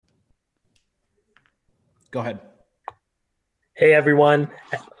Go ahead. Hey everyone.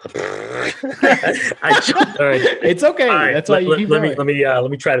 I jumped. All right. It's okay. All right. That's why you keep going. Let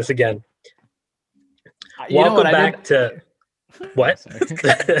me try this again. You know what Welcome back to what?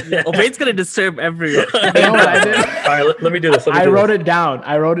 Obaid's gonna disturb everyone. You know what I did? All right, let me do this. I wrote it down.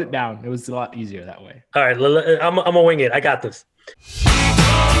 It was a lot easier that way. All right, I'm gonna wing it. I got this.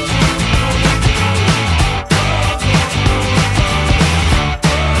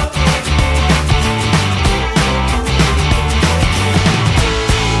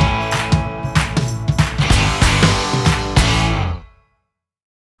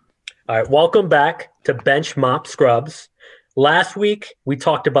 All right, welcome back to Bench Mop Scrubs. Last week, we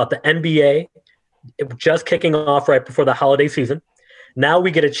talked about the NBA just kicking off right before the holiday season. Now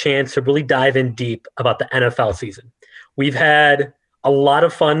we get a chance to really dive in deep about the NFL season. We've had a lot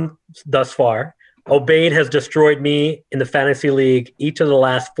of fun thus far. Obaid has destroyed me in the fantasy league each of the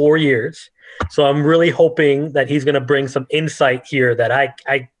last 4 years. So I'm really hoping that he's going to bring some insight here that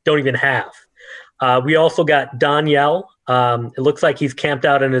I don't even have. We also got Danielle. It looks like he's camped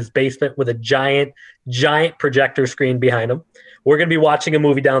out in his basement with a giant projector screen behind him. We're going to be watching a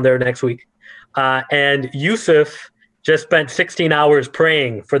movie down there next week. And Yusuf just spent 16 hours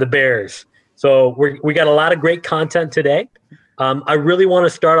praying for the Bears. So we got a lot of great content today. I really want to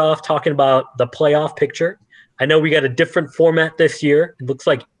start off talking about the playoff picture. I know we got a different format this year. It looks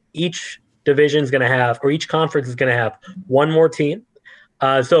like each division is going to have, or each conference is going to have one more team.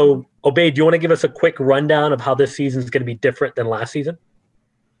 So, Obaid, do you want to give us a quick rundown of how this season is going to be different than last season?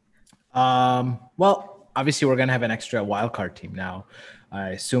 Well, obviously, we're going to have an extra wildcard team now. I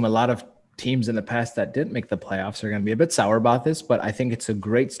assume a lot of teams in the past that didn't make the playoffs are going to be a bit sour about this, but I think it's a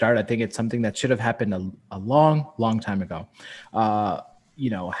great start. I think it's something that should have happened a long time ago.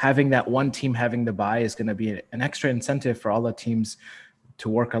 Having that one team having the bye is going to be an extra incentive for all the teams to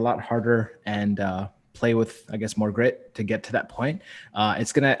work a lot harder and play with, I guess, more grit to get to that point.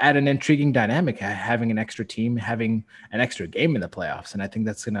 It's going to add an intriguing dynamic, having an extra team, having an extra game in the playoffs. And I think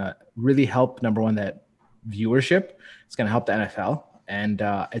that's going to really help, number one, that viewership. It's going to help the NFL. And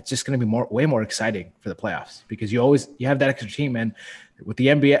it's just going to be way more exciting for the playoffs because you have that extra team. And with the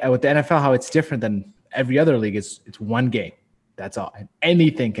NBA, with the NFL, how it's different than every other league is it's one game. That's all. And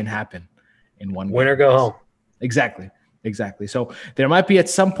anything can happen in one game. Win or go home. Exactly. So there might be at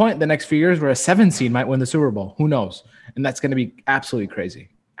some point in the next few years where a 7 seed might win the Super Bowl. Who knows? And that's going to be absolutely crazy.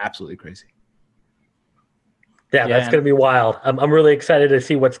 Absolutely crazy. Yeah, that's going to be wild. I'm really excited to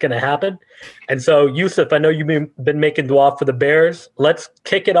see what's going to happen. And so, Yusuf, I know you've been making dua for the Bears. Let's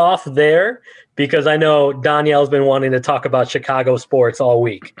kick it off there because I know Danielle's been wanting to talk about Chicago sports all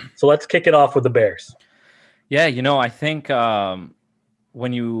week. So let's kick it off with the Bears. Yeah, I think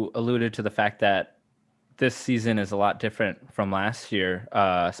when you alluded to the fact that this season is a lot different from last year,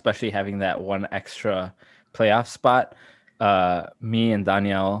 especially having that one extra playoff spot, me and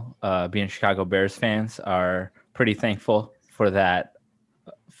Danielle, being Chicago Bears fans, are pretty thankful for that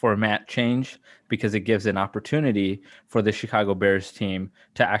format change because it gives an opportunity for the Chicago Bears team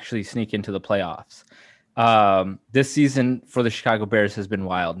to actually sneak into the playoffs. This season for the Chicago Bears has been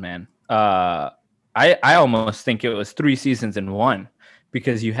wild, man. I almost think it was 3 seasons in one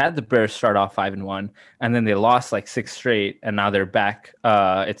because you had the Bears start off 5-1 and then they lost like 6 straight and now they're back.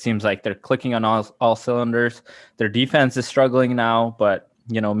 It seems like they're clicking on all cylinders. Their defense is struggling now, but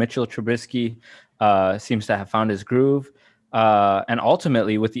Mitchell Trubisky seems to have found his groove. And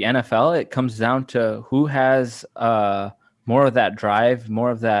ultimately with the NFL, it comes down to who has more of that drive, more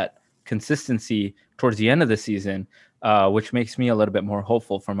of that consistency towards the end of the season, which makes me a little bit more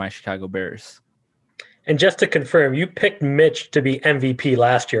hopeful for my Chicago Bears. And just to confirm, you picked Mitch to be MVP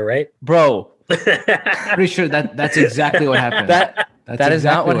last year, right? Bro. Pretty sure that's exactly what happened. That is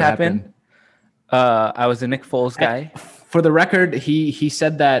not what happened. I was a Nick Foles guy. For the record, he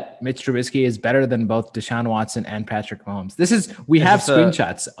said that Mitch Trubisky is better than both Deshaun Watson and Patrick Mahomes. We have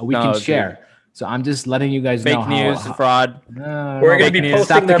screenshots we can share. Dude. So I'm just letting you guys know. Fake news, fraud. We're going to be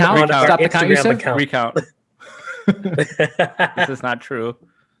posting them on our Instagram account. Recount. This is not true.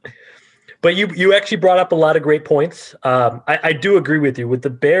 But you actually brought up a lot of great points. I do agree with you. With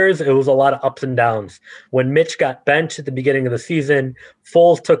the Bears, it was a lot of ups and downs. When Mitch got benched at the beginning of the season,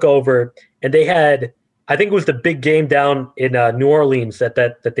 Foles took over, and they had, I think it was the big game down in New Orleans that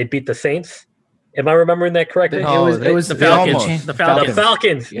they beat the Saints. Am I remembering that correctly? It was the Falcons. The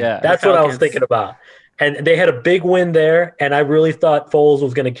Falcons. Yeah, that's what I was thinking about. And they had a big win there, and I really thought Foles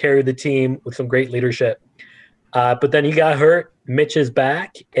was going to carry the team with some great leadership. But then he got hurt. Mitch is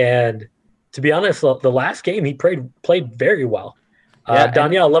back, and to be honest, the last game he played very well.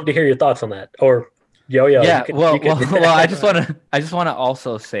 Danielle, I'd love to hear your thoughts on that. Or Yo-Yo. Yeah, well, I just want to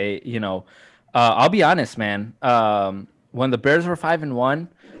also say, I'll be honest, man. When the Bears were 5-1,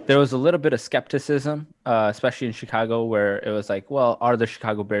 there was a little bit of skepticism, especially in Chicago, where it was like, well, are the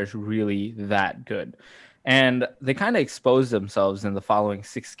Chicago Bears really that good? And they kind of exposed themselves in the following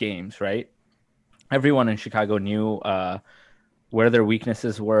 6 games, right? Everyone in Chicago knew where their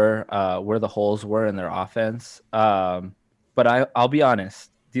weaknesses were, where the holes were in their offense. But I'll be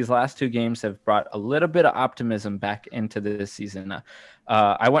honest, these last 2 games have brought a little bit of optimism back into this season.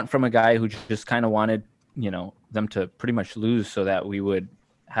 I went from a guy who just kind of wanted, them to pretty much lose so that we would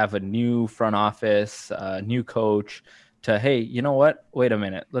have a new front office, new coach, to, hey, you know what? Wait a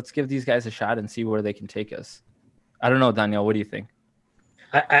minute. Let's give these guys a shot and see where they can take us. I don't know, Danielle. What do you think?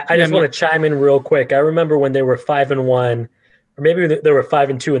 I just want to chime in real quick. I remember when they were 5-1, or maybe they were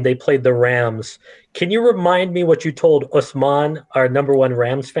 5-2, and they played the Rams. Can you remind me what you told Osman, our number one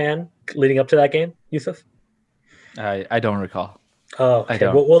Rams fan, leading up to that game, Yusuf? I don't recall. Oh, okay.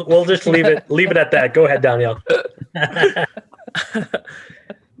 We'll just leave it at that. Go ahead, Danielle.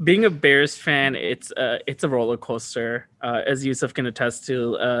 Being a Bears fan, it's a roller coaster. As Yusuf can attest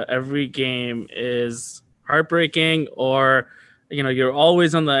to, every game is heartbreaking, or you're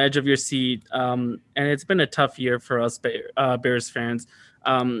always on the edge of your seat. And it's been a tough year for us Bears fans.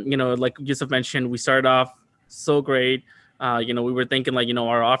 Like Yusuf mentioned, we started off so great. We were thinking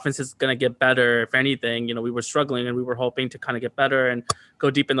our offense is going to get better. If anything, we were struggling and we were hoping to kind of get better and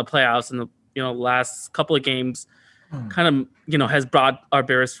go deep in the playoffs. And the last couple of games kind of, has brought our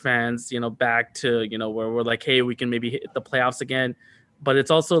Bears fans, back to, where we're like, hey, we can maybe hit the playoffs again. But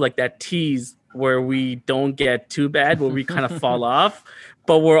it's also like that tease where we don't get too bad, where we kind of fall off,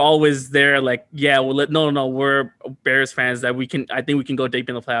 but we're always there. Like, yeah, we're Bears fans I think we can go deep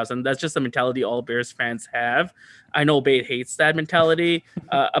in the playoffs. And that's just the mentality all Bears fans have. I know Bate hates that mentality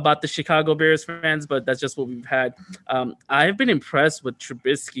about the Chicago Bears fans, but that's just what we've had. I've been impressed with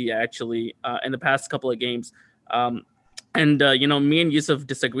Trubisky actually in the past couple of games. And me and Yusuf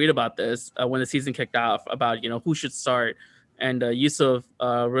disagreed about this when the season kicked off about, who should start. And Yusuf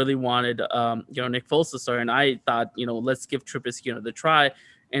really wanted, Nick Foles to start. And I thought, let's give Trubisky another try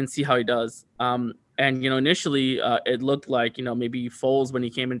and see how he does. And, initially it looked like, maybe Foles, when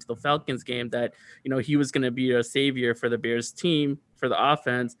he came into the Falcons game, that, he was going to be a savior for the Bears team, for the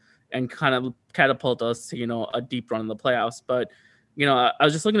offense, and kind of catapult us to, a deep run in the playoffs. But, I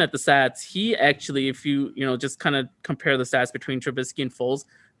was just looking at the stats. He actually, if you, just kind of compare the stats between Trubisky and Foles,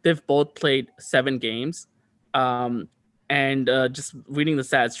 they've both played 7 games. And just reading the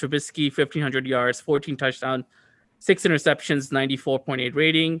stats, Trubisky, 1,500 yards, 14 touchdowns, 6 interceptions, 94.8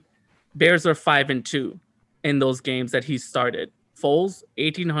 rating. Bears are 5-2 in those games that he started. Foles,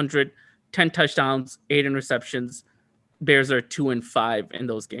 1,800, 10 touchdowns, 8 interceptions. Bears are 2-5 in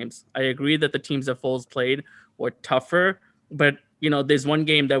those games. I agree that the teams that Foles played were tougher, but, there's one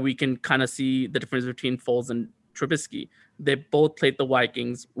game that we can kind of see the difference between Foles and Trubisky. They both played the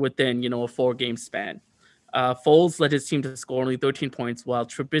Vikings within, a 4-game span. Foles led his team to score only 13 points, while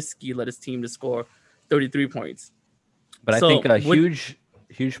Trubisky led his team to score 33 points. But I think a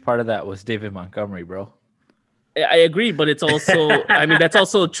huge part of that was David Montgomery, bro. I agree, but it's also, that's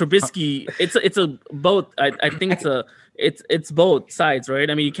also Trubisky. It's a both. I think it's both sides, right?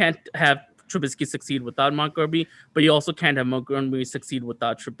 You can't have Trubisky succeed without Montgomery, but you also can't have Montgomery succeed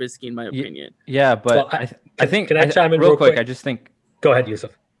without Trubisky, in my opinion. Yeah, but I think, can I chime in real quick? quick? Go ahead,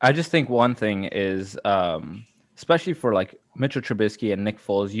 Yusuf. I just think one thing is, especially for like Mitchell Trubisky and Nick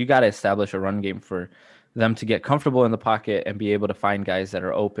Foles, you got to establish a run game for them to get comfortable in the pocket and be able to find guys that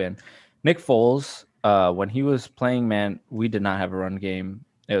are open. Nick Foles, when he was playing, man, we did not have a run game.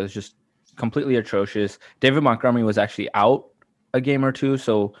 It was just completely atrocious. David Montgomery was actually out a game or two,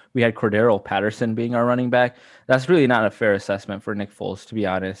 so we had Cordero Patterson being our running back. That's really not a fair assessment for Nick Foles, to be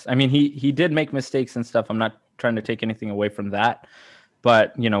honest. He did make mistakes and stuff. I'm not trying to take anything away from that.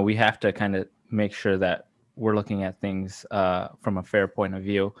 But, we have to kind of make sure that we're looking at things from a fair point of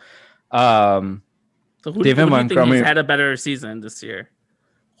view. So who do you think he's had a better season this year?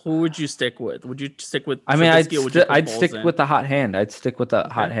 Who would you stick with? Would you stick with Trubisky, I'd stick with the hot hand. I'd stick with the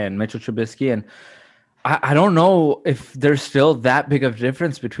hot hand, Mitchell Trubisky. And I don't know if there's still that big of a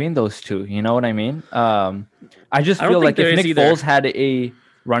difference between those two. You know what I mean? I just feel like if Nick Foles had a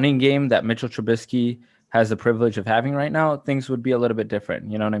running game that Mitchell Trubisky has the privilege of having right now, things would be a little bit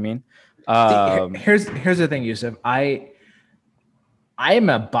different. You know what I mean? Here's the thing, Yusuf. I'm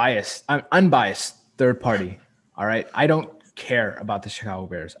unbiased third party. All right. I don't care about the Chicago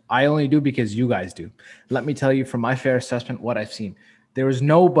Bears. I only do because you guys do. Let me tell you from my fair assessment what I've seen. There was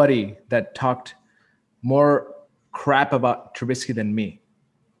nobody that talked more crap about Trubisky than me.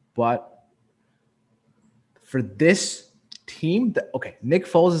 But for this team, Nick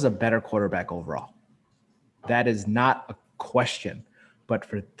Foles is a better quarterback overall. That is not a question. But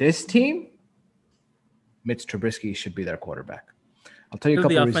for this team, Mitch Trubisky should be their quarterback. I'll tell you a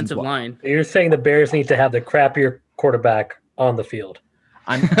couple the of reasons offensive why. line. You're saying the Bears need to have the crappier quarterback on the field.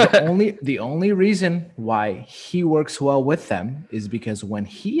 The only reason why he works well with them is because when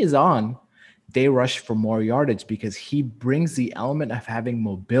he is on, they rush for more yardage because he brings the element of having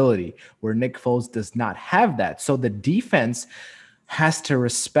mobility where Nick Foles does not have that. So the defense has to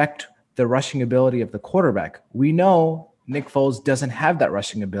respect the rushing ability of the quarterback. We know Nick Foles doesn't have that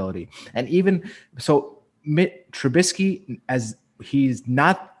rushing ability. And even so, Trubisky, as he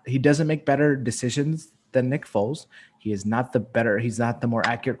doesn't make better decisions than Nick Foles. He's not the more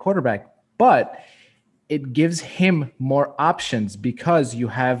accurate quarterback, but it gives him more options because you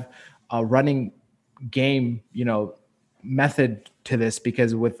have a running game, method to this,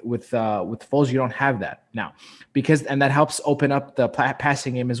 because with Foles you don't have that now, and that helps open up the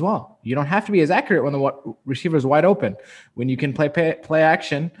passing game as well. You don't have to be as accurate when the receiver is wide open. When you can play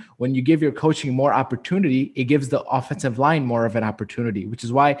action, when you give your coaching more opportunity, it gives the offensive line more of an opportunity, which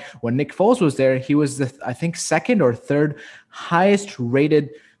is why when Nick Foles was there, he was I think second or third highest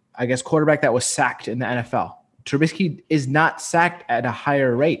rated, I guess, quarterback that was sacked in the NFL. Trubisky is not sacked at a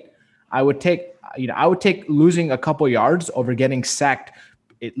higher rate. I would take losing a couple yards over getting sacked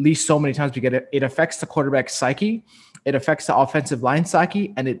at least so many times because it affects the quarterback's psyche, it affects the offensive line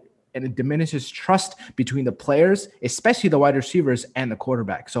psyche, and it diminishes trust between the players, especially the wide receivers and the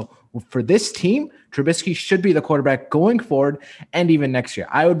quarterback. So for this team, Trubisky should be the quarterback going forward and even next year.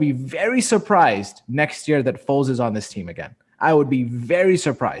 I would be very surprised next year that Foles is on this team again. I would be very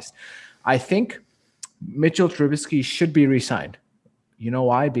surprised. I think Mitchell Trubisky should be re-signed. You know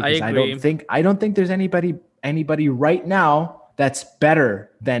why? Because I don't think there's anybody right now that's better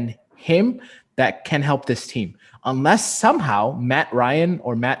than him that can help this team. Unless somehow Matt Ryan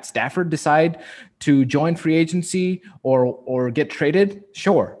or Matt Stafford decide to join free agency or get traded,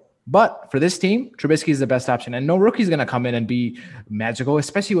 sure. But for this team, Trubisky is the best option. And no rookie's going to come in and be magical,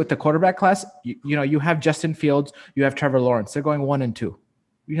 especially with the quarterback class. You have Justin Fields, you have Trevor Lawrence. They're going 1 and 2.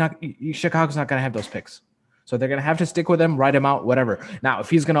 Chicago's not going to have those picks. So they're going to have to stick with him, write him out, whatever. Now, if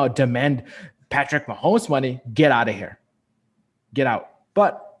he's going to demand Patrick Mahomes money, get out of here. Get out.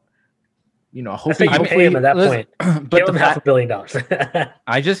 But, hopefully pay him at that point. But give him $500 million.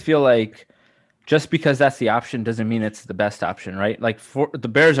 I just feel like just because that's the option doesn't mean it's the best option, right? Like the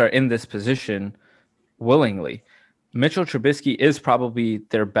Bears are in this position willingly. Mitchell Trubisky is probably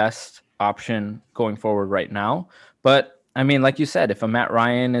their best option going forward right now. But I mean, like you said, if a Matt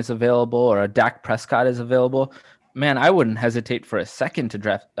Ryan is available or a Dak Prescott is available, man, I wouldn't hesitate for a second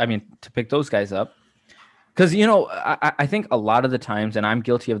to pick those guys up. Because, I think a lot of the times, and I'm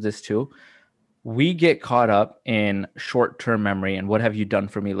guilty of this too, we get caught up in short-term memory and what have you done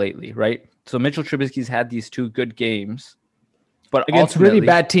for me lately, right? So Mitchell Trubisky's had these 2 good games, but against really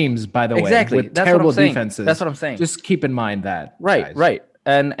bad teams, by the way. Exactly. With terrible defenses. That's what I'm saying. Just keep in mind that. Right, guys. Right.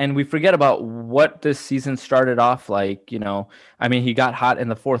 And we forget about what this season started off like. He got hot in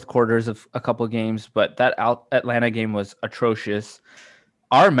the fourth quarters of a couple of games, but that Atlanta game was atrocious.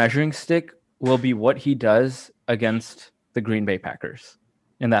 Our measuring stick will be what he does against the Green Bay Packers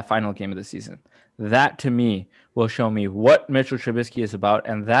in that final game of the season. That, to me, will show me what Mitchell Trubisky is about,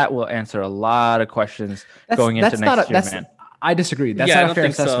 and that will answer a lot of questions going into next year, man. I disagree. That's not a fair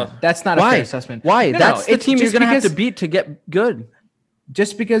assessment. So. That's not a fair assessment. Why? That's the team you're going to have to beat to get good.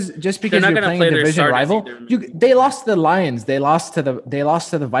 Just because you're playing a division rival, they lost to the Lions, they lost to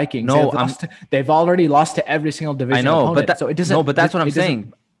the Vikings. No, they've already lost to every single division. I know, opponent. So it doesn't. No, but that's what I'm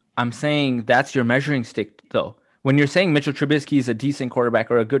saying. I'm saying that's your measuring stick, though. When you're saying Mitchell Trubisky is a decent quarterback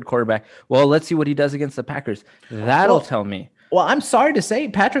or a good quarterback, well, let's see what he does against the Packers. That'll tell me. Well, I'm sorry to say,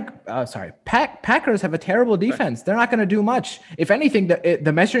 Packers have a terrible defense. They're not going to do much. If anything,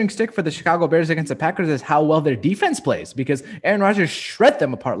 the measuring stick for the Chicago Bears against the Packers is how well their defense plays, because Aaron Rodgers shred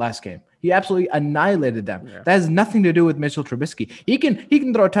them apart last game. He absolutely annihilated them. Yeah. That has nothing to do with Mitchell Trubisky. He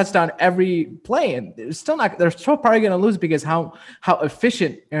can throw a touchdown every play, and they're still probably going to lose because how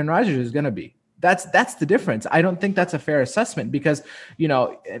efficient Aaron Rodgers is going to be. That's the difference. I don't think that's a fair assessment because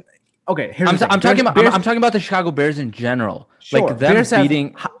Okay, I'm talking about the Chicago Bears in general. Sure. Like them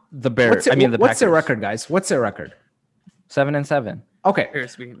beating the Bears. The Packers. What's their record, guys? What's their record? 7-7. Okay.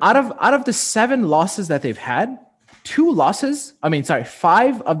 Out of the 7 losses that they've had,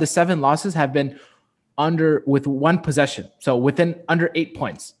 5 of the 7 losses have been with 1 possession. So within under 8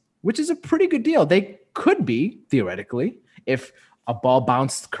 points, which is a pretty good deal. They could be, theoretically, if a ball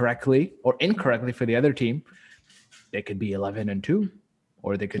bounced correctly or incorrectly for the other team, they could be 11-2.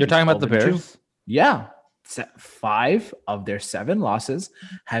 Or they could. You're talking about the Bears? Yeah. 5 of their 7 losses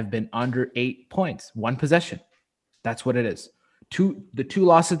have been under 8 points, one possession. That's what it is. The two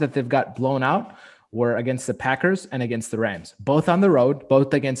losses that they've got blown out were against the Packers and against the Rams, both on the road,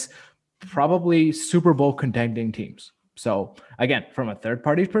 both against probably Super Bowl contending teams. So again, from a third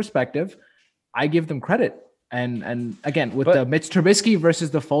party perspective, I give them credit. And again, with the Mitch Trubisky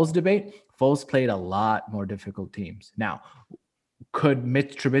versus the Foles debate, Foles played a lot more difficult teams. Now, could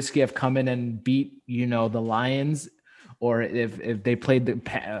Mitch Trubisky have come in and beat, the Lions, or if they played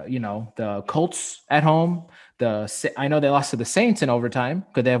the Colts at home? I know they lost to the Saints in overtime.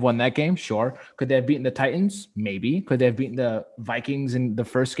 Could they have won that game? Sure. Could they have beaten the Titans? Maybe. Could they have beaten the Vikings in the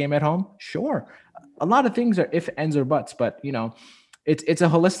first game at home? Sure. A lot of things are if, ands, or buts, but it's a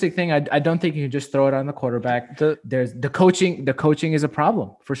holistic thing. I don't think you can just throw it on the quarterback. There's the coaching. The coaching is a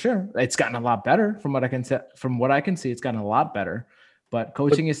problem for sure. It's gotten a lot better from what I can say. From what I can see, it's gotten a lot better. But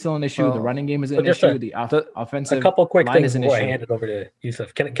coaching is still an issue. The running game is an issue. The offensive. A couple quick things before I hand it over to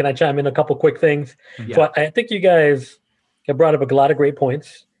Yusuf. Can I chime in a couple quick things? Yeah. So I think you guys have brought up a lot of great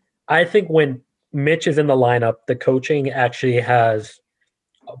points. I think when Mitch is in the lineup, the coaching actually has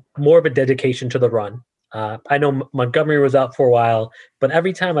more of a dedication to the run. I know Montgomery was out for a while, but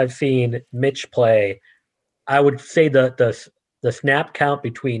every time I've seen Mitch play, I would say the snap count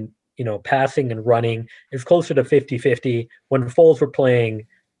between passing and running is closer to 50-50. When Foles were playing,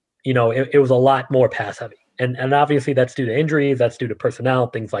 it was a lot more pass heavy. And obviously that's due to injuries, that's due to personnel,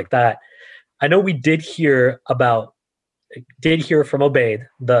 things like that. I know we did hear from Obaid,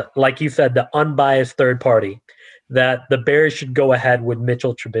 like you said, the unbiased third party, that the Bears should go ahead with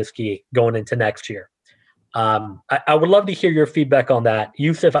Mitchell Trubisky going into next year. I would love to hear your feedback on that.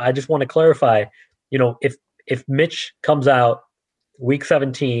 Yusuf, I just want to clarify, if Mitch comes out Week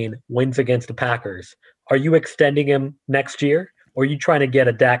 17, wins against the Packers, are you extending him next year, or are you trying to get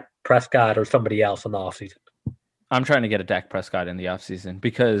a Dak Prescott or somebody else in the offseason? I'm trying to get a Dak Prescott in the offseason,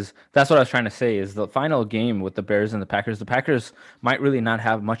 because that's what I was trying to say is the final game with the Bears and the Packers might really not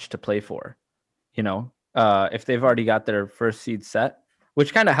have much to play for, if they've already got their first seed set,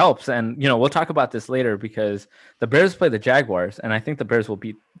 which kind of helps. And, we'll talk about this later because the Bears play the Jaguars, and I think the Bears will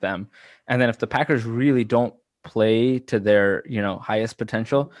beat them. And then if the Packers really don't play to their, highest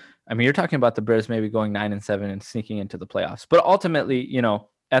potential, I mean, you're talking about the Bears maybe going 9-7 and sneaking into the playoffs. But ultimately,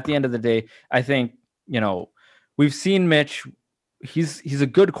 at the end of the day, I think, we've seen Mitch. He's a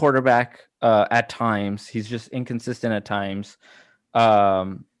good quarterback at times. He's just inconsistent at times.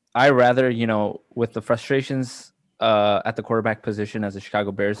 I rather, with the frustrations at the quarterback position as a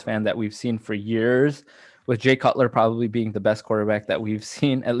Chicago Bears fan that we've seen for years, with Jay Cutler probably being the best quarterback that we've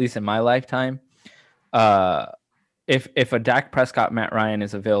seen, at least in my lifetime. If a Dak Prescott, Matt Ryan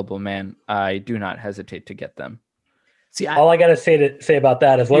is available, man, I do not hesitate to get them. See, all I gotta say about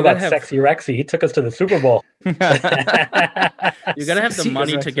that is, what about Sexy Rexy? He took us to the Super Bowl. You gotta have the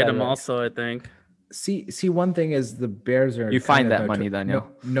money to get him. Also, I think. See, one thing is the Bears are. You find that money, Daniel.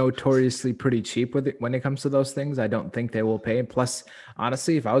 Notoriously pretty cheap with it when it comes to those things. I don't think they will pay. Plus,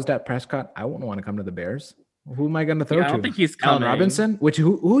 honestly, if I was Dak Prescott, I wouldn't want to come to the Bears. Who am I going to throw to? I don't think he's coming. Allen Robinson,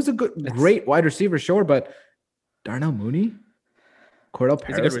 who's a great wide receiver, sure, but Darnell Mooney, Cordell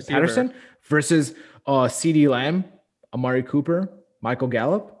Patterson versus CeeDee Lamb, Amari Cooper, Michael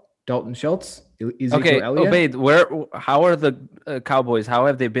Gallup, Dalton Schultz, Ezekiel Elliott. Obeyed, how are the Cowboys? How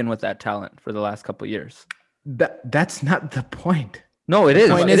have they been with that talent for the last couple of years? That's not the point. No, it is.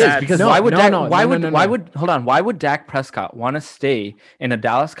 It is because why would Dak Prescott want to stay in a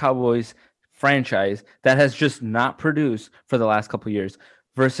Dallas Cowboys franchise that has just not produced for the last couple of years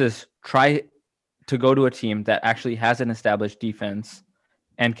versus try to go to a team that actually has an established defense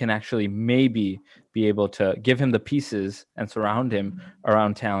and can actually maybe be able to give him the pieces and surround him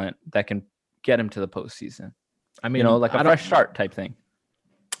around talent that can get him to the postseason? I mean, like a fresh start type thing.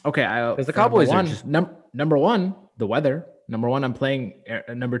 Okay, because the Cowboys are just number one, the weather. Number one,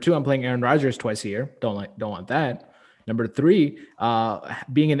 number two, I'm playing Aaron Rodgers twice a year. Don't want that. Number three,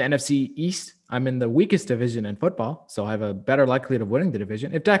 being in the NFC East, I'm in the weakest division in football, so I have a better likelihood of winning the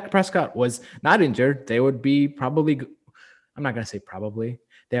division. If Dak Prescott was not injured, they would be probably, I'm not going to say probably,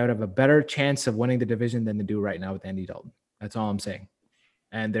 they would have a better chance of winning the division than they do right now with Andy Dalton. That's all I'm saying.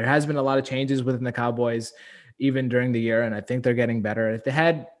 And there has been a lot of changes within the Cowboys, even during the year, and I think they're getting better. If they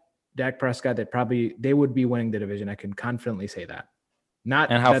had Dak Prescott, they would be winning the division. I can confidently say that.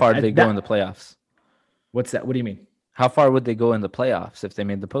 And how far do they go in the playoffs? What's that? What do you mean? How far would they go in the playoffs if they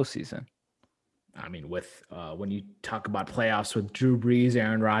made the postseason? I mean, with when you talk about playoffs with Drew Brees,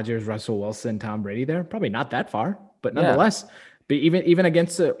 Aaron Rodgers, Russell Wilson, Tom Brady, they're probably not that far, but nonetheless, but even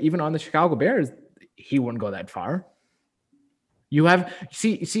against even on the Chicago Bears, he wouldn't go that far. You have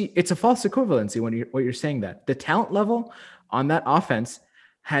see, it's a false equivalency when you're saying that. The talent level on that offense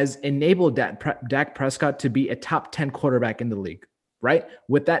has enabled Dak Prescott to be a top 10 quarterback in the league, right?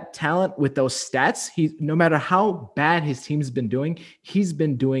 With that talent, with those stats, no matter how bad his team's been doing, he's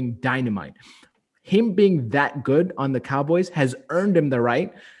been doing dynamite. Him being that good on the Cowboys has earned him the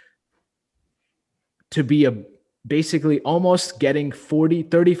right to be basically almost getting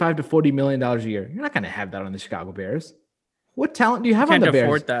 35 to $40 million a year. You're not going to have that on the Chicago Bears. What talent do you have on the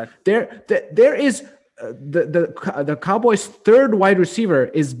Bears? Can't afford that. There is the Cowboys' third wide receiver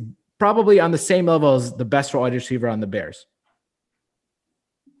is probably on the same level as the best wide receiver on the Bears.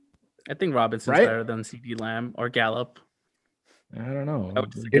 I think Robinson's better than CeeDee Lamb or Gallup. I don't know.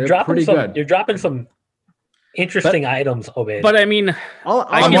 You're dropping some interesting items, Obed. But I mean,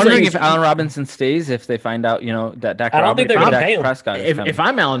 I'm wondering if Allen Robinson stays if they find out, that Dak. I don't think they're going to pay him. Prescott if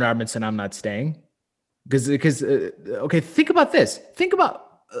I'm Allen Robinson, I'm not staying. Because okay, think about this.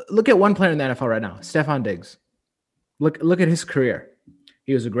 Look at one player in the NFL right now, Stephon Diggs. Look at his career.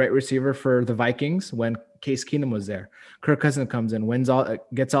 He was a great receiver for the Vikings when Case Keenum was there. Kirk Cousins comes in,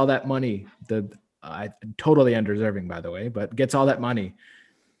 gets all that money. Totally undeserving, by the way, but gets all that money.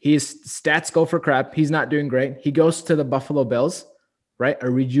 His stats go for crap. He's not doing great. He goes to the Buffalo Bills, right? A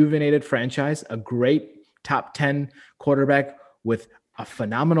rejuvenated franchise, a great top 10 quarterback with a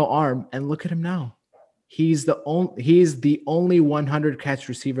phenomenal arm, and look at him now. He's the only 100 catch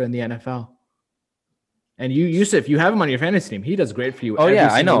receiver in the NFL. And Yusuf, you have him on your fantasy team. He does great for you. Oh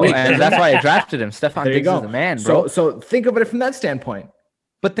yeah, I know, and that's why I drafted him. Stephon Diggs is the man, bro. So think about it from that standpoint.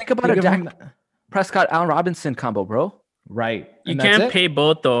 But think about a Dak Prescott, Allen Robinson combo, bro. Right. You can't pay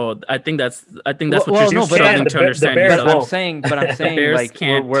both though. I think that's what you're struggling to understand. But I'm saying like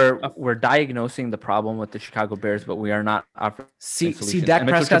we're diagnosing the problem with the Chicago Bears, but we are not offering solutions. Dak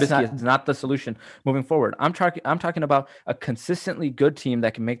Prescott is not the solution moving forward. I'm talking about a consistently good team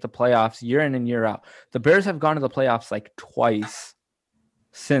that can make the playoffs year in and year out. The Bears have gone to the playoffs like twice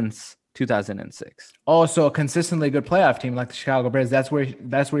since 2006. Oh, so a consistently good playoff team like the Chicago Bears. That's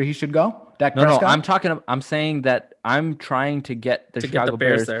where he should go. Dak No, Prescott? I'm saying that I'm trying to get the Chicago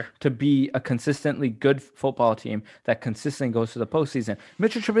Bears to be a consistently good football team that consistently goes to the postseason.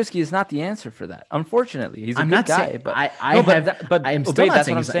 Mitchell Trubisky is not the answer for that. Unfortunately, he's a good guy, but I'm still not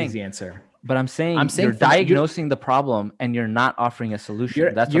saying he's the answer. But I'm saying you're diagnosing the problem and you're not offering a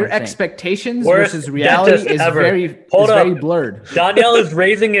solution. That's your expectations versus reality is very blurred. Daniel is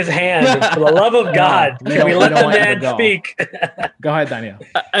raising his hand. For the love of God, can we let the man speak? Go ahead, Daniel.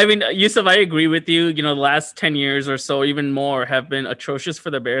 I mean, Yusuf, I agree with you. The last 10 years or so, even more, have been atrocious for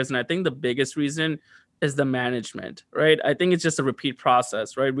the Bears. And I think the biggest reason is the management, right? I think it's just a repeat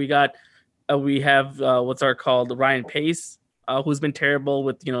process, right? We have Ryan Pace, who's been terrible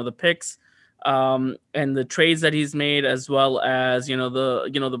with, the picks. And the trades that he's made, as well as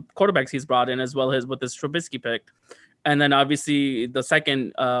the quarterbacks he's brought in, as well as with this Trubisky pick, and then obviously the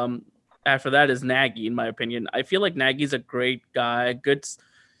second after that is Nagy. In my opinion, I feel like Nagy's a great guy, good,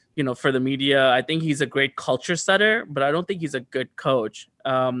 for the media. I think he's a great culture setter, but I don't think he's a good coach.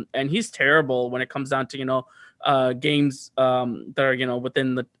 And he's terrible when it comes down to games that are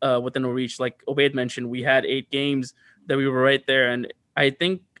within the reach. Like Obaid mentioned, we had 8 games that we were right there, and I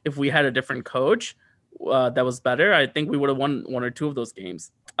think if we had a different coach that was better, I think we would have won 1 or 2 of those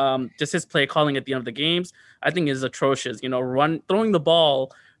games. Just his play calling at the end of the games, I think, is atrocious. Throwing the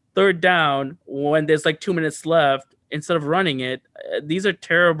ball third down when there's like 2 minutes left instead of running it. These are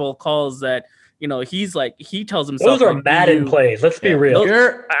terrible calls that he tells himself. Those are Madden plays. Let's be real.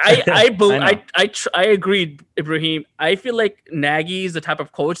 I agree, Ibrahim. I feel like Nagy is the type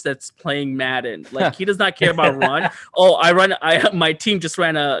of coach that's playing Madden. Like, he does not care about run. My team just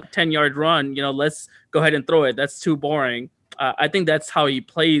ran a 10-yard run. Let's go ahead and throw it. That's too boring. I think that's how he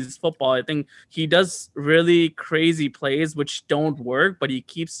plays football. I think he does really crazy plays which don't work, but he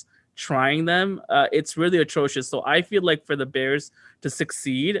keeps trying them. It's really atrocious. So I feel like for the Bears to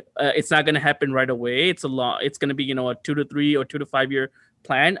succeed, it's not going to happen right away. It's going to be a 2 to 3 or 2 to 5 year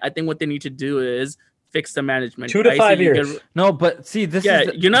plan. I think what they need to do is fix the management. 2 to 5 years. No, but see,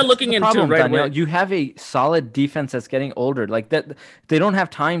 you're not looking into problem, right Daniel. away. You have a solid defense that's getting older. Like that, they don't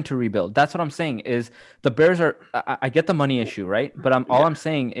have time to rebuild. That's what I'm saying. Is the Bears are? I get the money issue, right? But all I'm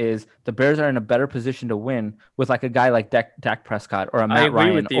saying is the Bears are in a better position to win with like a guy like Dak Prescott or a Matt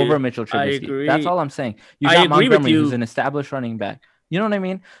Ryan over Mitchell Trubisky. That's all I'm saying. You got Montgomery, who's an established running back. You know what I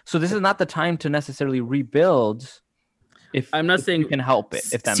mean? So this is not the time to necessarily rebuild. I'm not saying you can help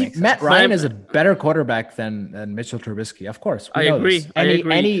it, if that makes sense. Matt Ryan is a better quarterback than Mitchell Trubisky, of course. I agree.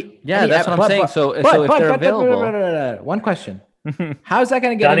 That's what I'm saying. So if they're available. One question. How's that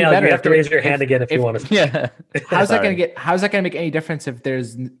going to get any Danielle, better? you have to raise your hand again if you want to. Yeah. How's that Sorry. going to make any difference if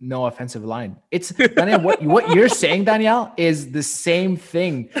there's no offensive line? It's Danielle, what you're saying, Danielle, is the same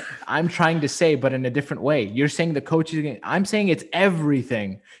thing I'm trying to say, but in a different way. You're saying the coaches. I'm saying it's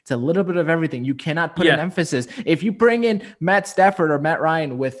everything. It's a little bit of everything. You cannot put an emphasis. If you bring in Matt Stafford or Matt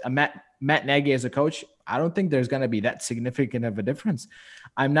Ryan with a Matt Nagy as a coach, I don't think there's going to be that significant of a difference.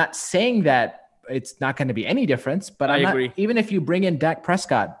 I'm not saying that it's not going to be any difference, but I agree. Even if you bring in Dak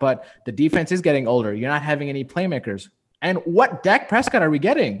Prescott, but the defense is getting older, you're not having any playmakers. And what Dak Prescott are we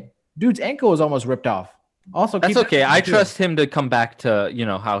getting? Dude's ankle was almost ripped off. Also, that's okay. I trust him to come back to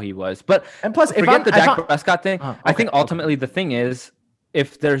how he was. But and plus, forget the Dak Prescott thing. I think ultimately the thing is,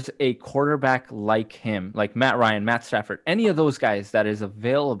 if there's a quarterback like him, like Matt Ryan, Matt Stafford, any of those guys that is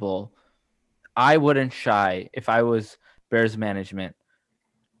available, I wouldn't shy if I was Bears management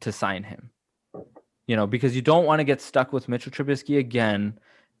to sign him. Because you don't want to get stuck with Mitchell Trubisky again,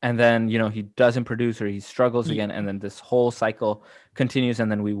 and then he doesn't produce or he struggles again, and then this whole cycle continues,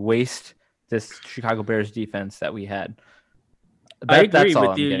 and then we waste this Chicago Bears defense that we had. I agree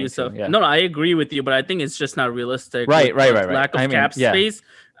with you, Yusuf. Yeah. No, I agree with you, but I think it's just not realistic. Right. Lack of cap space.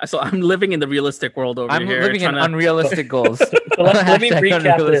 So I'm living in the realistic world over here. I'm living in unrealistic goals. So let me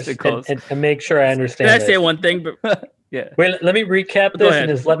recap this and make sure I understand. Did I say one thing? Yeah. Wait, let me recap this and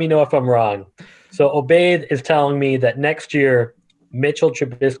just let me know if I'm wrong. So Obaid is telling me that next year Mitchell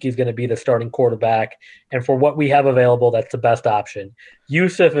Trubisky is going to be the starting quarterback, and for what we have available, that's the best option.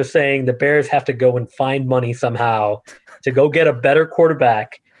 Yusuf is saying the Bears have to go and find money somehow to go get a better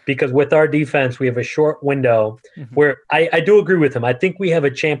quarterback, because with our defense, we have a short window where I do agree with him. I think we have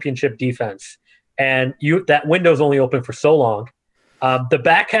a championship defense, and that window is only open for so long. The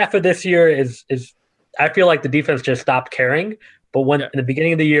back half of this year is I feel like the defense just stopped caring. But in the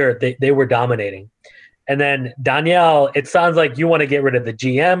beginning of the year, they were dominating. And then, Danielle, it sounds like you want to get rid of the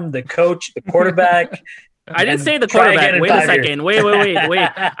GM, the coach, the quarterback. I didn't say the quarterback. Wait a second. Wait.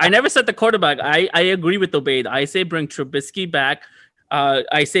 I never said the quarterback. I agree with Obaid. I say bring Trubisky back.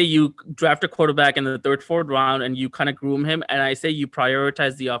 I say you draft a quarterback in the third, fourth round and you kind of groom him. And I say you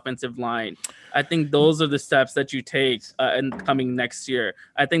prioritize the offensive line. I think those are the steps that you take in coming next year.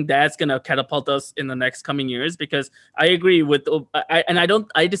 I think that's going to catapult us in the next coming years, because I agree with,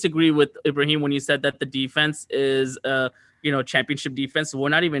 I disagree with Ibrahim when you said that the defense is, championship defense. We're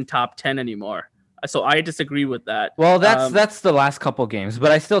not even top 10 anymore. So I disagree with that. Well, that's the last couple games,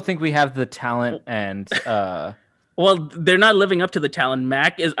 but I still think we have the talent and, well, they're not living up to the talent.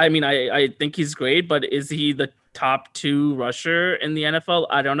 Mac is, I think he's great, but is he the top 2 rusher in the NFL?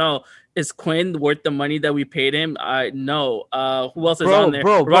 I don't know. Is Quinn worth the money that we paid him? No. Who else is on there?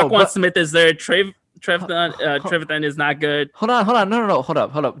 Roquan Smith is there. Trevathan is not good. Hold on. No. Hold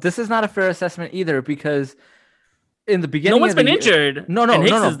up. This is not a fair assessment either, because in the beginning, no one's been injured. No.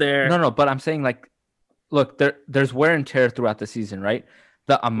 Hicks is there. No. But I'm saying, look, there's wear and tear throughout the season, right?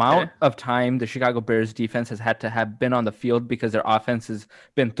 The amount of time the Chicago Bears defense has had to have been on the field because their offense has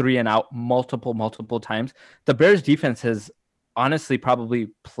been 3 and out multiple times. The Bears defense has honestly probably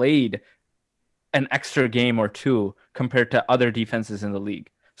played an extra game or 2 compared to other defenses in the league.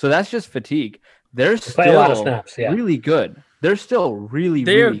 So that's just fatigue. They're still a lot of snaps, really good. They're still really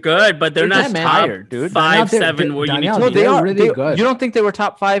good, but they're not tired, dude. 5-7 where you need to. No, they are really good. You don't think they were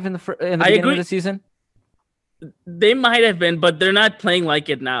top 5 in the beginning of the season? They might have been, but they're not playing like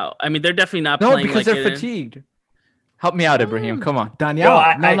it now. They're definitely not playing like it. No, because they're fatigued. Help me out, Ibrahim. Come on. Danielle.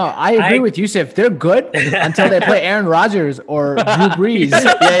 I agree with Yusuf. They're good until they play Aaron Rodgers or Drew Brees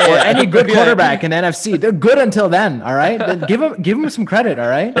or any good quarterback in NFC. They're good until then, all right? Then give them some credit, all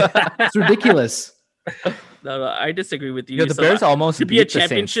right? It's ridiculous. No, I disagree with you. The Bears almost to be a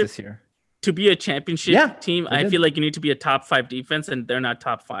championship this year. To be a championship team, I feel like you need to be a top 5 defense, and they're not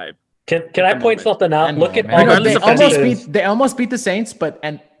top 5. Can I point something out? Look at they almost beat the Saints,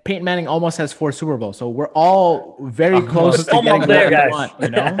 and Peyton Manning almost has 4 Super Bowls, so we're all very close to getting there,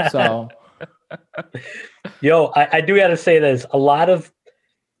 guys. So, I do got to say this: a lot of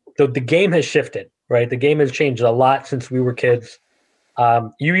the game has shifted, right? The game has changed a lot since we were kids.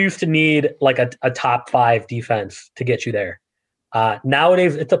 You used to need like a top 5 defense to get you there.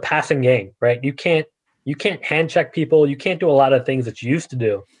 Nowadays, it's a passing game, right? You can't hand check people. You can't do a lot of things that you used to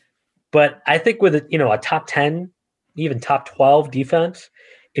do. But I think with a top 10, even top 12 defense,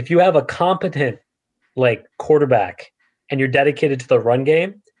 if you have a competent quarterback and you're dedicated to the run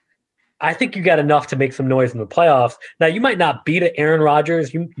game, I think you got enough to make some noise in the playoffs. Now, you might not beat a Aaron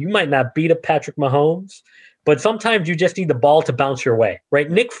Rodgers, you might not beat a Patrick Mahomes, but sometimes you just need the ball to bounce your way,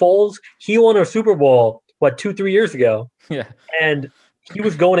 right? Nick Foles, he won a Super Bowl 2-3 years ago, and he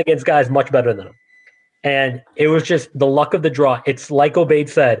was going against guys much better than him. And it was just the luck of the draw. It's like Obaid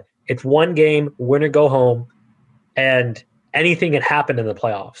said, it's one game, win or go home, and anything can happen in the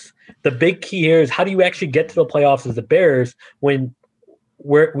playoffs. The big key here is how do you actually get to the playoffs as the Bears when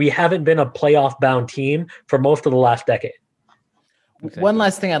we haven't been a playoff bound team for most of the last decade. Exactly. One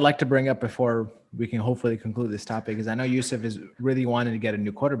last thing I'd like to bring up before we can hopefully conclude this topic is I know Yusuf is really wanting to get a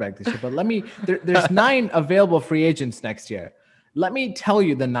new quarterback this year, but there's 9 available free agents next year. Let me tell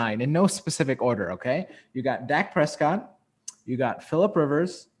you the 9 in no specific order, okay? You got Dak Prescott, you got Phillip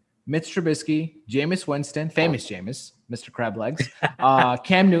Rivers, Mitch Trubisky, Jameis Winston, famous Jameis, Mr. Crab Legs,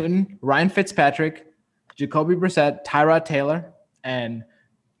 Cam Newton, Ryan Fitzpatrick, Jacoby Brissett, Tyrod Taylor, and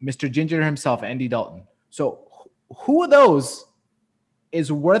Mr. Ginger himself, Andy Dalton. So who of those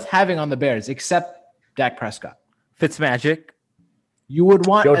is worth having on the Bears except Dak Prescott? Fitzmagic. You would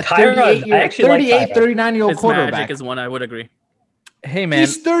want a 39-year-old quarterback. Fitzmagic is one I would agree. Hey, man.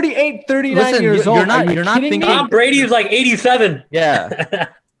 He's 38, 39 years old. You're not thinking. Tom Brady is like 87. Yeah.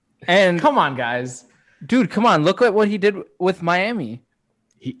 And come on, guys. Dude, come on. Look at what he did with Miami.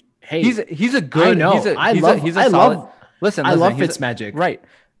 He's a good. I know. He's a solid. Listen, I love Fitzmagic. Right.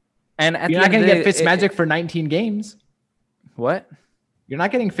 And you're not going to get Fitzmagic for 19 games. What? You're not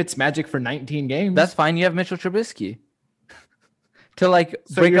getting Fitzmagic for 19 games. That's fine. You have Mitchell Trubisky. So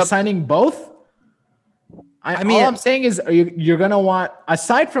you're signing both? I mean, all I'm saying is you're going to want,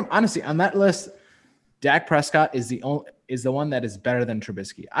 aside from, honestly, on that list, Dak Prescott is the one that is better than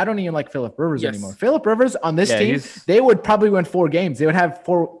Trubisky. I don't even like Phillip Rivers anymore. Phillip Rivers on this team, they would probably win 4 games. They would have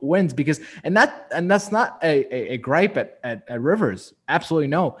 4 wins and that's not a gripe at Rivers. Absolutely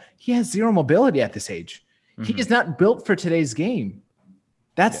no. He has zero mobility at this age. Mm-hmm. He is not built for today's game.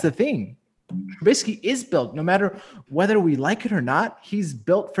 That's the thing. Trubisky is built, no matter whether we like it or not. He's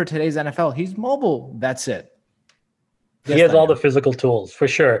built for today's NFL. He's mobile. That's it. He has all the physical tools for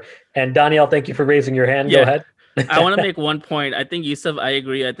sure. And Danielle, thank you for raising your hand. Go ahead. I want to make one point. I think Yusuf, I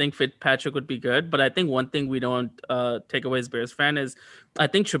agree. I think Fitzpatrick would be good, but I think one thing we don't take away as Bears fan is I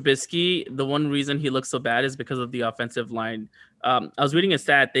think Trubisky, the one reason he looks so bad is because of the offensive line. I was reading a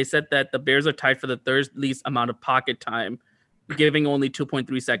stat. They said that the Bears are tied for the third least amount of pocket time, giving only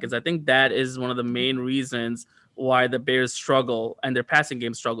 2.3 seconds. I think that is one of the main reasons why the Bears struggle and their passing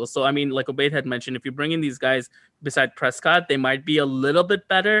game struggles. So, I mean, like Obaid had mentioned, if you bring in these guys beside Prescott, they might be a little bit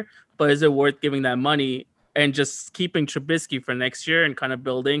better, but is it worth giving that money and just keeping Trubisky for next year and kind of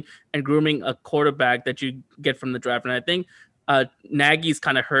building and grooming a quarterback that you get from the draft? And I think Nagy's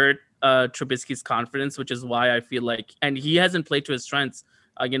kind of hurt Trubisky's confidence, which is why I feel like, and he hasn't played to his strengths,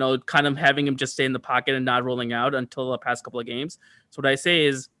 kind of having him just stay in the pocket and not rolling out until the past couple of games. So what I say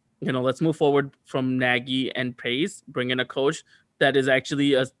is, let's move forward from Nagy and Pace, bring in a coach that is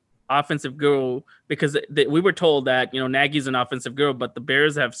actually a offensive guru, because we were told that, Nagy's an offensive guru, but the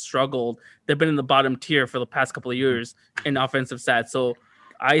Bears have struggled. They've been in the bottom tier for the past couple of years in offensive stats. So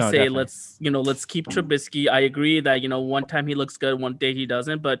I say, definitely. let's keep Trubisky. I agree that, one time he looks good, one day he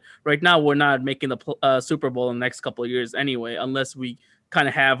doesn't, but right now we're not making the Super Bowl in the next couple of years anyway, unless we kind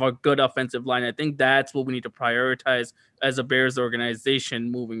of have a good offensive line. I think that's what we need to prioritize as a Bears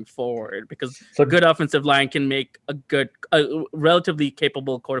organization moving forward, because a good offensive line can make a relatively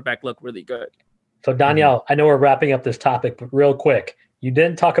capable quarterback look really good. So Danielle, I know we're wrapping up this topic, but real quick, you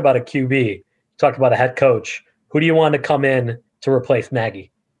didn't talk about a QB, you talked about a head coach. Who do you want to come in to replace Nagy?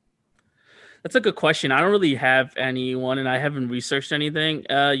 That's a good question. I don't really have anyone, and I haven't researched anything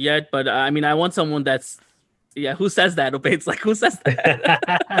yet, but I want someone that's, who says that? It's like, who says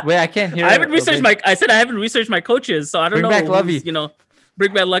that? Wait, I can't hear. I haven't researched I said I haven't researched my coaches, so I don't know. Bring back Lovey.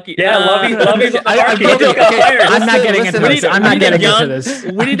 Bring back Lucky. Yeah, Lovey's. I'm not getting into this. I'm not getting into this.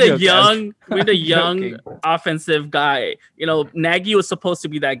 We need a young offensive guy. Nagy was supposed to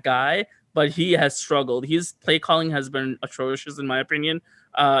be that guy, but he has struggled. His play calling has been atrocious, in my opinion.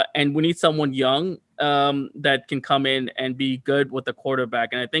 And we need someone young that can come in and be good with the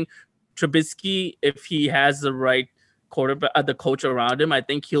quarterback. And I think Trubisky, if he has the right quarterback, the coach around him, I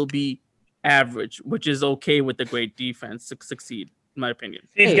think he'll be average, which is okay with the great defense to succeed, in my opinion.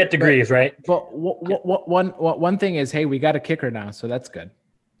 He'd get degrees, right? But one thing is, we got a kicker now, so that's good.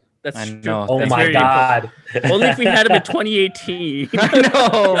 That's true. Oh my God! Only if we had him in 2018. I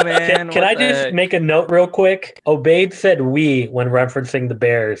know, man. Can I just make a note real quick? Obaid said "we" when referencing the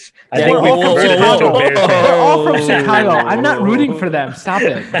Bears. I think we're all from Chicago. I'm not rooting for them. Stop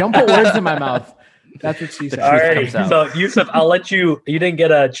it! Don't put words in my mouth. That's what she said. All right. So Yusuf, I'll let you. You didn't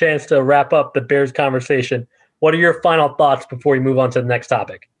get a chance to wrap up the Bears conversation. What are your final thoughts before we move on to the next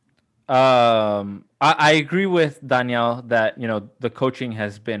topic? I agree with Danielle that, the coaching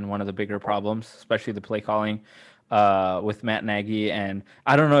has been one of the bigger problems, especially the play calling. with Matt Nagy, and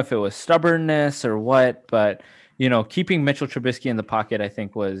I don't know if it was stubbornness or what, but keeping Mitchell Trubisky in the pocket, I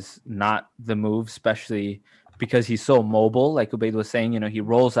think, was not the move, especially because he's so mobile. Like Ubaid was saying, he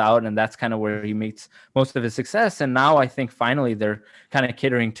rolls out, and that's kind of where he makes most of his success. And now I think finally they're kind of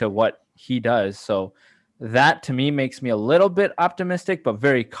catering to what he does. So that to me makes me a little bit optimistic, but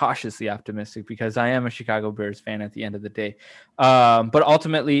very cautiously optimistic, because I am a Chicago Bears fan at the end of the day. But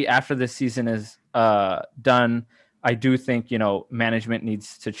ultimately, after this season is done, I do think, management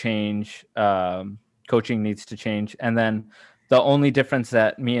needs to change. Coaching needs to change. And then the only difference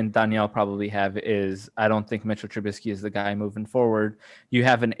that me and Danielle probably have is I don't think Mitchell Trubisky is the guy moving forward. You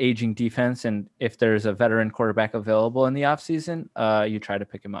have an aging defense, and if there's a veteran quarterback available in the offseason, you try to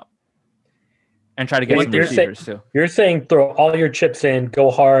pick him up and try to get some receivers too. You're saying throw all your chips in, go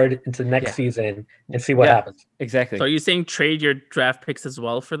hard into next season, and see what happens. Exactly. So are you saying trade your draft picks as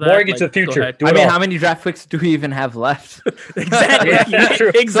well for that? Mortgage the future. How many draft picks do we even have left?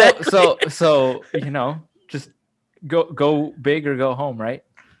 Exactly. Exactly. So just go big or go home, right?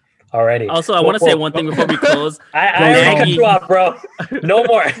 Alrighty. Also, I want to say one thing before we close. I already cut you off, bro. No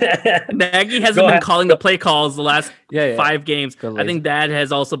more. Nagy hasn't been calling the play calls the last 5 games. I think that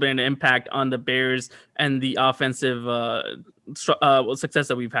has also been an impact on the Bears and the offensive success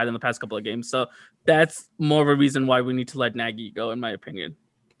that we've had in the past couple of games. So that's more of a reason why we need to let Nagy go, in my opinion.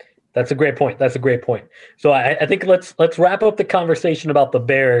 That's a great point. So I think let's wrap up the conversation about the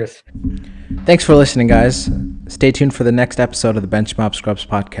Bears. Thanks for listening, guys. Stay tuned for the next episode of the Bench Mob Scrubs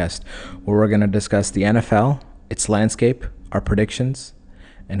podcast, where we're going to discuss the NFL, its landscape, our predictions,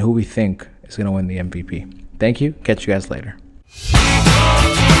 and who we think is going to win the MVP. Thank you. Catch you guys later.